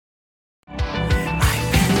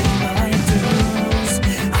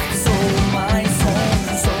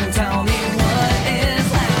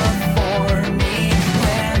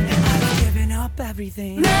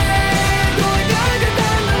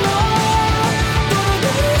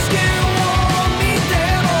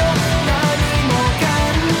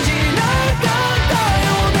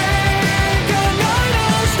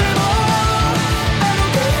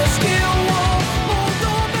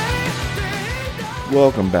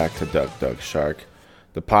back to Duck Shark,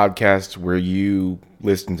 the podcast where you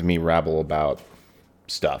listen to me rabble about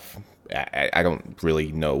stuff. I don't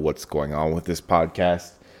really know what's going on with this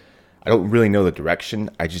podcast. I don't really know the direction.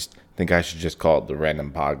 I just think I should just call it the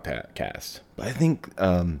Random Podcast. But I think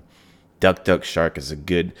Duck Shark is a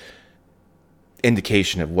good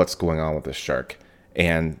indication of what's going on with this shark.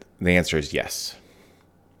 And the answer is yes.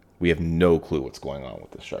 We have no clue what's going on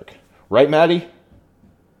with this shark. Right, Maddie?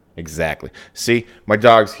 Exactly. See, my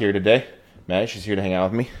dog's here today. Maddie, she's here to hang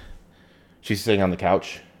out with me. She's sitting on the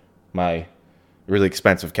couch. My really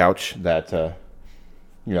expensive couch that,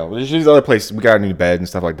 there's other places. We got a new bed and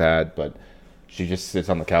stuff like that, but she just sits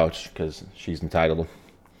on the couch because she's entitled.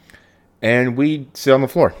 And we sit on the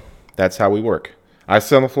floor. That's how we work. I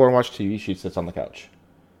sit on the floor and watch TV. She sits on the couch.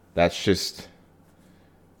 That's just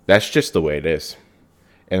the way it is.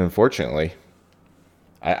 And unfortunately,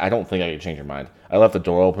 I don't think I could change her mind. I left the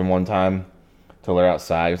door open one time to let her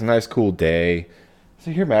outside. It was a nice, cool day. I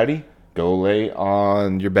said, here, Maddie, go lay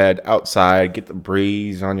on your bed outside, get the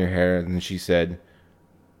breeze on your hair. And she said,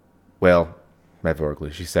 well,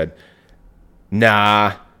 metaphorically, she said,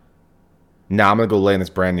 nah, I'm going to go lay on this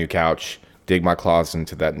brand new couch, dig my claws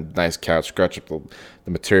into that nice couch, scratch up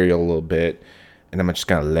the material a little bit, and I'm just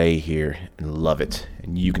going to lay here and love it.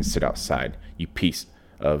 And you can sit outside, you piece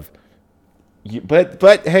of...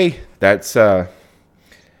 But hey, that's okay.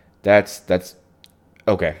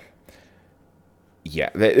 Yeah,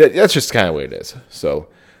 that's just kind of what it is. So,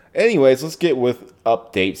 anyways, let's get with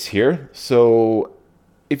updates here. So,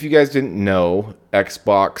 if you guys didn't know,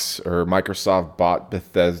 Xbox or Microsoft bought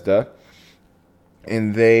Bethesda,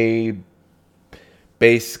 and they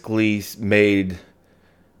basically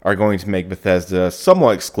are going to make Bethesda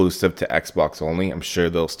somewhat exclusive to Xbox only. I'm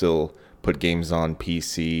sure they'll still put games on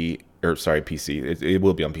PC. PC. It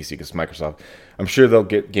will be on PC because Microsoft. I'm sure they'll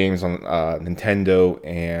get games on Nintendo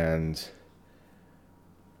and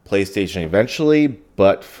PlayStation eventually,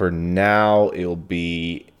 but for now, a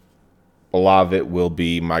lot of it will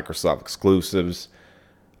be Microsoft exclusives.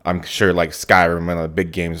 I'm sure like Skyrim and the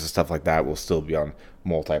big games and stuff like that will still be on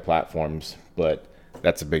multi-platforms, but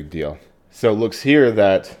that's a big deal. So it looks here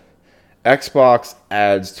that Xbox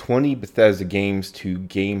adds 20 Bethesda games to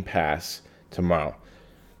Game Pass tomorrow.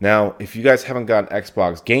 Now, if you guys haven't gotten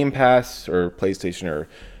Xbox Game Pass or PlayStation or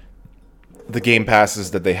the Game Passes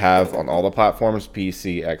that they have on all the platforms,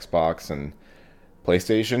 PC, Xbox, and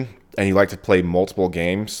PlayStation, and you like to play multiple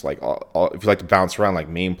games, like if you like to bounce around like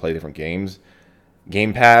me and play different games,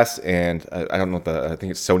 Game Pass and I think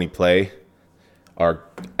it's Sony Play are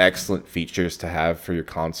excellent features to have for your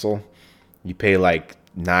console. You pay like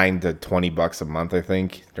 $9 to $20 a month, I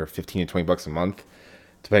think, or $15 to $20 a month,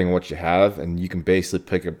 depending on what you have, and you can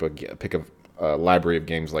basically pick up a library of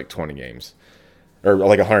games, like 20 games, or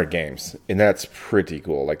like 100 games, and that's pretty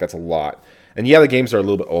cool. Like, that's a lot. And yeah, the games are a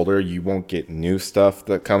little bit older. You won't get new stuff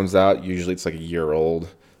that comes out. Usually it's like a year old.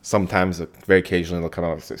 Sometimes, very occasionally, they'll come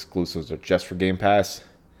out with exclusives that are just for Game Pass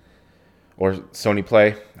or Sony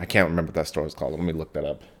Play. I can't remember what that store is called. Let me look that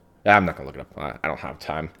up. I'm not going to look it up. I don't have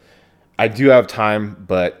time. I do have time,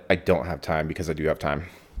 but I don't have time because I do have time.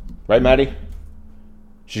 Right, Maddie?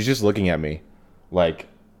 She's just looking at me like,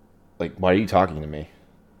 why are you talking to me?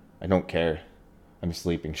 I don't care. I'm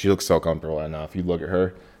sleeping. She looks so comfortable right now. If you look at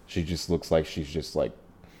her, she just looks like she's just like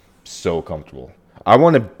so comfortable. I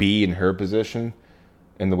want to be in her position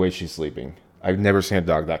in the way she's sleeping. I've never seen a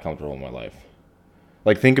dog that comfortable in my life.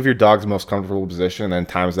 Like, think of your dog's most comfortable position and then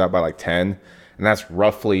times that by like 10, and that's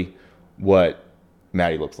roughly what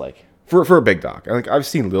Maddie looks like for a big dog. Like, I've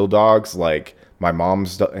seen little dogs like my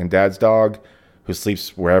mom's and dad's dog, who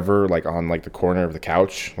sleeps wherever, like on like the corner of the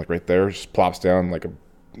couch, like right there, just plops down on the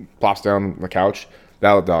couch.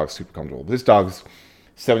 That dog's super comfortable. This dog's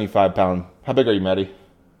 75 pound. How big are you, Maddie?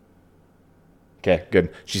 Okay,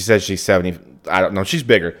 good. She says she's 70. I don't know. She's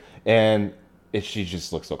bigger, and she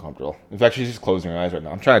just looks so comfortable. In fact, she's just closing her eyes right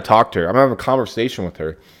now. I'm trying to talk to her. I'm having a conversation with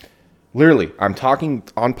her. Literally, I'm talking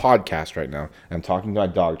on podcast right now. I'm talking to my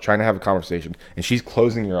dog, trying to have a conversation, and she's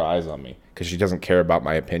closing her eyes on me because she doesn't care about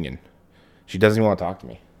my opinion. She doesn't even want to talk to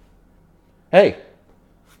me. Hey,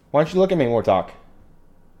 why don't you look at me when we talk?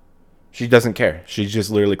 She doesn't care. She's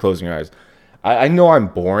just literally closing her eyes. I know I'm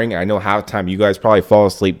boring. I know half the time you guys probably fall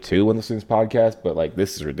asleep too when listening to this podcast, but like,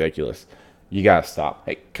 this is ridiculous. You gotta stop.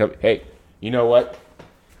 Hey, you know what?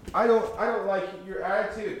 I don't like your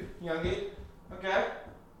attitude, youngie. Okay.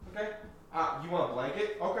 You want a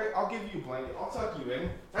blanket? Okay, I'll give you a blanket. I'll tuck you in.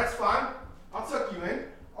 That's fine. I'll tuck you in.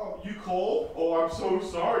 Oh, you cold? Oh, I'm so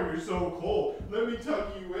sorry. You're so cold. Let me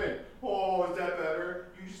tuck you in. Oh, is that better?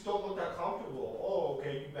 You just don't look that comfortable. Oh,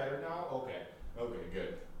 okay. You better now? Okay,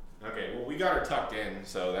 good. Okay, well, we got her tucked in,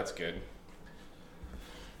 so that's good.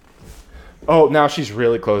 Oh, now she's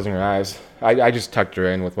really closing her eyes. I just tucked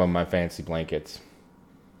her in with one of my fancy blankets.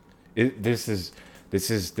 This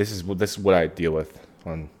is what I deal with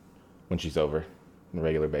when she's over on a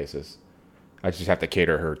regular basis. I just have to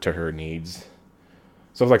cater her to her needs.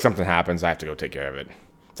 So if like something happens, I have to go take care of it.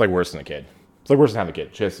 It's like worse than a kid. It's like worse than having a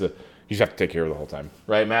kid. You just have to take care of her the whole time,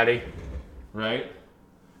 right, Maddie? Right?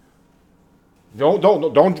 Don't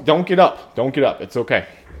get up. Don't get up. It's okay.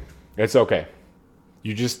 It's okay.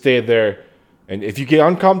 You just stay there, and if you get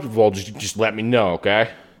uncomfortable, just let me know,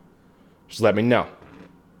 okay? Just let me know.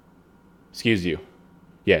 Excuse you.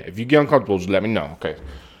 Yeah, if you get uncomfortable, just let me know, okay?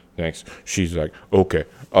 Thanks. She's like, okay,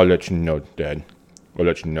 I'll let you know, Dad. I'll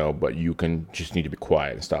let you know, but you just need to be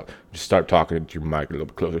quiet and stop. Just start talking to your mic a little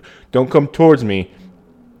bit closer. Don't come towards me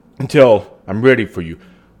until I'm ready for you,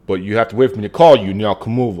 but you have to wait for me to call you, and then I'll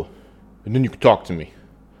come over, and then you can talk to me,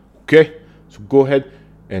 okay? So go ahead,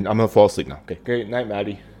 and I'm gonna fall asleep now. Okay, great night,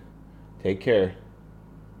 Maddie. Take care.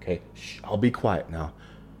 Okay, shh, I'll be quiet now.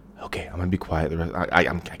 Okay, I'm gonna be quiet. I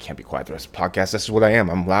can't be quiet the rest of the podcast. This is what I am.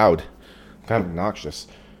 I'm loud. I'm kind of obnoxious.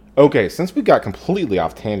 Okay, since we got completely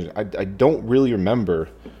off tangent, I don't really remember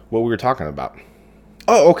what we were talking about.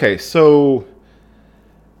 Oh, okay. So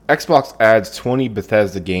Xbox adds 20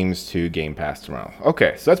 Bethesda games to Game Pass tomorrow.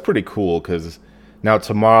 Okay, so that's pretty cool because now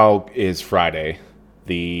tomorrow is Friday,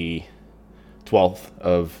 the 12th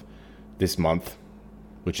of this month,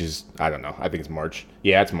 which is, I don't know, I think it's March.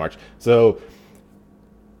 Yeah, it's March. So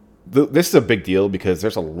this is a big deal because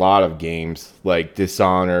there's a lot of games like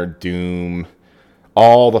Dishonored, Doom,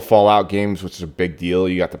 all the Fallout games, which is a big deal.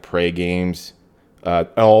 You got the Prey games,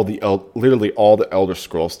 literally all the Elder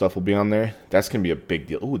Scrolls stuff will be on there. That's gonna be a big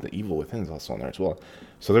deal. Oh, the Evil Within is also on there as well.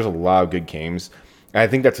 So there's a lot of good games, and I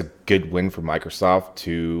think that's a good win for Microsoft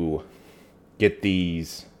to get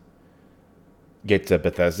to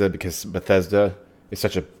Bethesda, because Bethesda is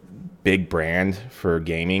such a big brand for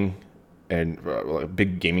gaming and a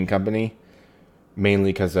big gaming company,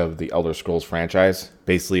 mainly because of the Elder Scrolls franchise.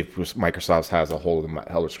 Basically, if Microsoft has a hold of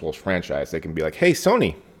the Elder Scrolls franchise, they can be like, hey,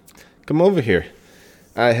 Sony, come over here.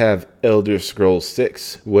 I have Elder Scrolls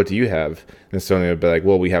 6. What do you have? And Sony would be like,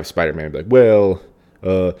 well, we have Spider-Man. I'd be like, well,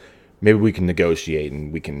 maybe we can negotiate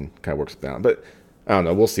and we can kind of work something out. But I don't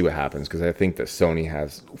know. We'll see what happens, because I think that Sony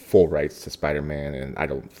has full rights to Spider-Man, and I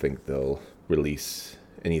don't think they'll release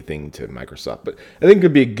anything to Microsoft. But I think it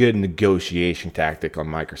could be a good negotiation tactic on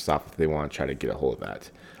Microsoft if they want to try to get a hold of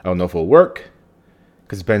that. I don't know if it'll work,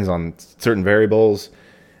 because it depends on certain variables,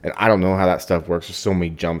 and I don't know how that stuff works. There's so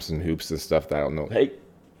many jumps and hoops and stuff that I don't know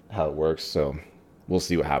how it works. So we'll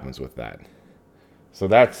see what happens with that. So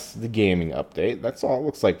that's the gaming update. That's all it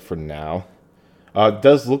looks like for now. It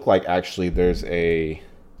does look like actually there's a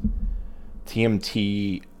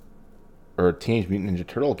TMT or Teenage Mutant Ninja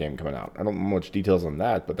Turtle game coming out. I don't know much details on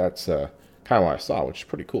that, but that's kind of what I saw, which is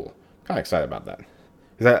pretty cool. Kind of excited about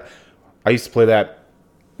that. I used to play that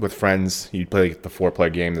with friends. You'd play the 4-player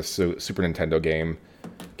game, the Super Nintendo game.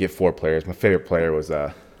 Get 4 players. My favorite player was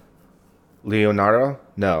Leonardo.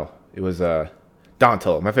 No, it was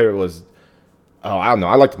Donatello. My favorite was, I don't know.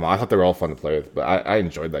 I liked them all. I thought they were all fun to play with, but I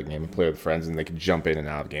enjoyed that game. I played with friends, and they could jump in and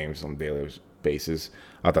out of games on a daily basis.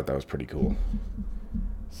 I thought that was pretty cool.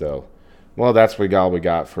 So, well, that's all we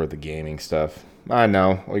got for the gaming stuff. I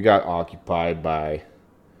know we got occupied by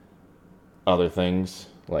other things,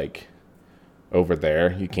 like over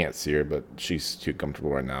there. You can't see her, but she's too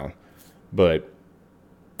comfortable right now. But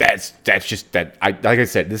that's just that. Like I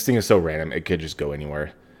said, this thing is so random. It could just go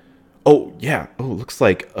anywhere. Oh yeah. Oh, looks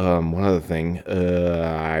like one other thing.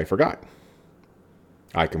 I forgot.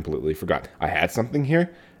 I completely forgot. I had something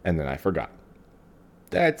here, and then I forgot.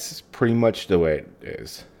 That's pretty much the way it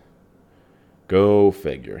is. Go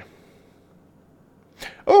figure.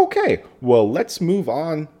 Okay, well, let's move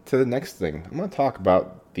on to the next thing. I'm going to talk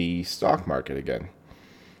about the stock market again.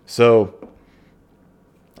 So,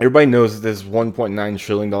 everybody knows that this $1.9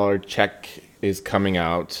 trillion check is coming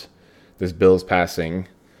out. This bill is passing.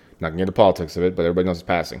 Not going to get the politics of it, but everybody knows it's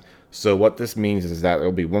passing. So, what this means is that there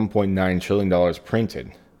will be $1.9 trillion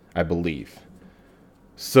printed, I believe.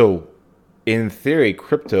 So, in theory,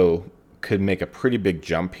 crypto could make a pretty big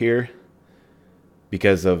jump here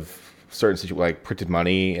because of certain situations, like printed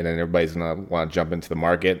money, and then everybody's going to want to jump into the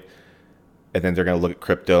market, and then they're going to look at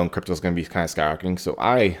crypto, and crypto's going to be kind of skyrocketing. So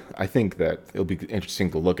I think that it'll be interesting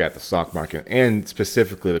to look at the stock market, and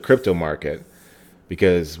specifically the crypto market,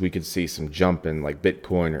 because we could see some jump in like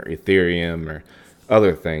Bitcoin or Ethereum or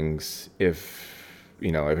other things if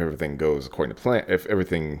everything goes according to plan, if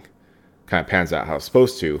everything kind of pans out how it's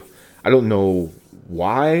supposed to. I don't know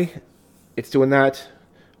why it's doing that,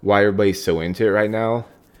 why everybody's so into it right now.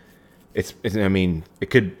 I mean, it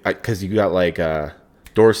could, because you got like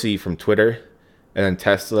Dorsey from Twitter, and then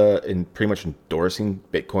Tesla and pretty much endorsing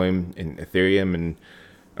Bitcoin and Ethereum and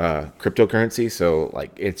cryptocurrency. So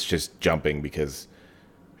like it's just jumping because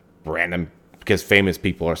famous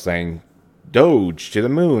people are saying Doge to the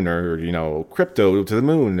moon, or crypto to the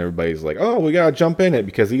moon. And everybody's like, oh, we gotta jump in it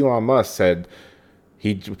because Elon Musk said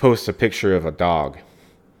he posts a picture of a dog,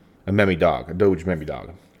 a Doge meme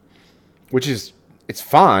dog, which is it's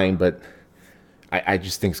fine, but I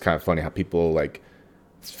just think it's kind of funny how people like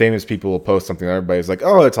famous people will post something and everybody's like,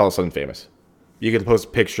 oh, it's all of a sudden famous. You could post a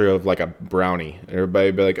picture of like a brownie and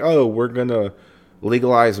everybody be like, oh, we're gonna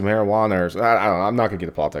legalize marijuana, or I don't know. I'm not gonna get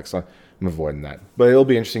into politics. So I'm avoiding that, but it'll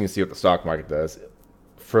be interesting to see what the stock market does.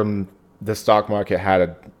 From the stock market had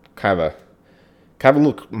a kind of a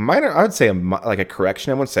little minor, I would say like a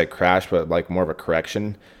correction. I wouldn't say a crash, but like more of a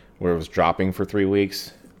correction where it was dropping for 3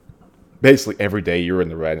 weeks. Basically every day you were in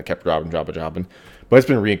the red and it kept dropping. But it's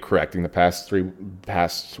been re-correcting the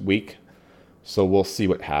past week. So we'll see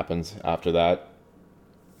what happens after that.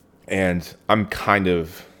 And I'm kind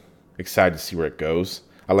of excited to see where it goes.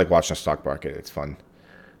 I like watching the stock market. It's fun.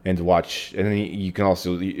 And to watch, and then you can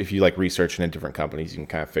also, if you like researching in different companies, you can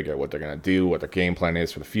kind of figure out what they're going to do, what their game plan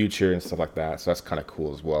is for the future and stuff like that. So that's kind of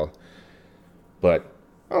cool as well. But,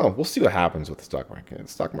 we'll see what happens with the stock market. The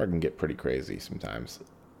stock market can get pretty crazy sometimes,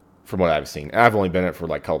 from what I've seen. I've only been in it for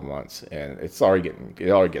like a couple months, and it already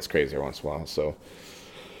gets crazy every once in a while. So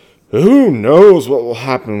who knows what will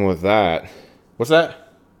happen with that? What's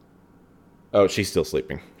that? Oh, she's still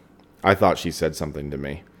sleeping. I thought she said something to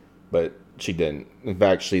me, but she didn't. In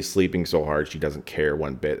fact, she's sleeping so hard she doesn't care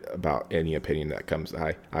one bit about any opinion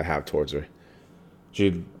that I have towards her.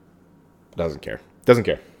 She doesn't care.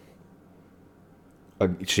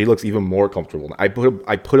 She looks even more comfortable. I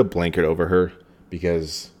put a blanket over her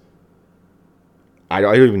because I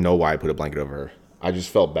don't even know why I put a blanket over her. I just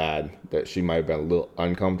felt bad that she might have been a little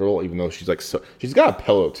uncomfortable, even though she's got a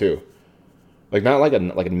pillow too, like not like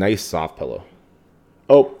a nice soft pillow.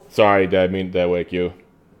 Oh, sorry, Dad. Did I wake you?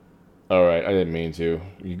 All right, I didn't mean to.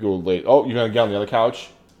 You go late. Oh, you're gonna get on the other couch?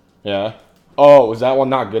 Yeah. Oh, is that one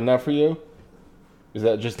not good enough for you? Is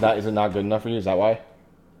it not good enough for you? Is that why?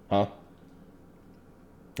 Huh?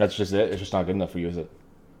 That's just it? It's just not good enough for you, is it?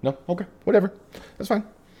 No? Okay, whatever. That's fine.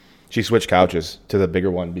 She switched couches to the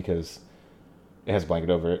bigger one because it has a blanket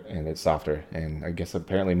over it and it's softer. And I guess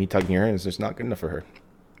apparently me tugging her in is just not good enough for her.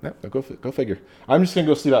 No, go figure. I'm just going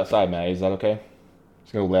to go sleep outside, Maddie. Is that okay?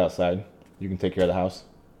 Just going to lay outside. You can take care of the house.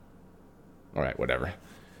 All right, whatever.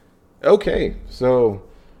 Okay, so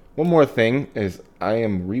one more thing is I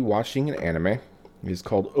am rewatching an anime. It's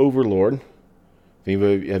called Overlord.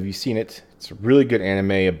 Have you seen it? It's a really good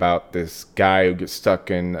anime about this guy who gets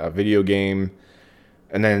stuck in a video game,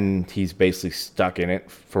 and then he's basically stuck in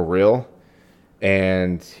it for real.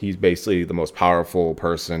 And he's basically the most powerful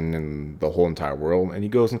person in the whole entire world, and he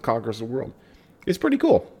goes and conquers the world. It's pretty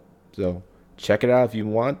cool. So check it out if you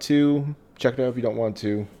want to. Check it out if you don't want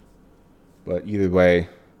to. But either way,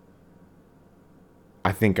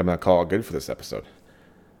 I think I'm going to call it good for this episode.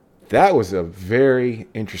 That was a very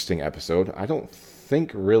interesting episode. I don't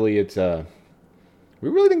think really we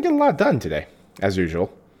really didn't get a lot done today, as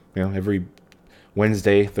usual. Every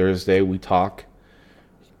Wednesday, Thursday, we talk.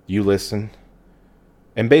 You listen.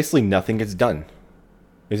 And basically nothing gets done.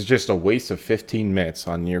 It's just a waste of 15 minutes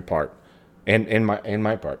on your part. And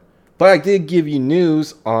my part. But I did give you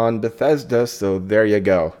news on Bethesda, so there you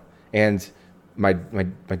go. And my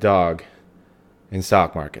dog and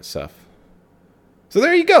stock market stuff. So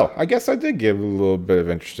there you go. I guess I did give a little bit of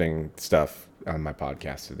interesting stuff on my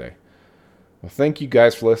podcast today. Well, thank you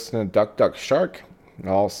guys for listening to Duck Duck Shark.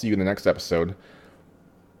 I'll see you in the next episode.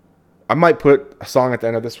 I might put a song at the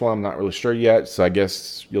end of this one. I'm not really sure yet, so I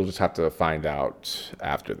guess you'll just have to find out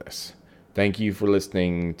after this. Thank you for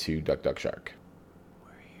listening to Duck Duck Shark.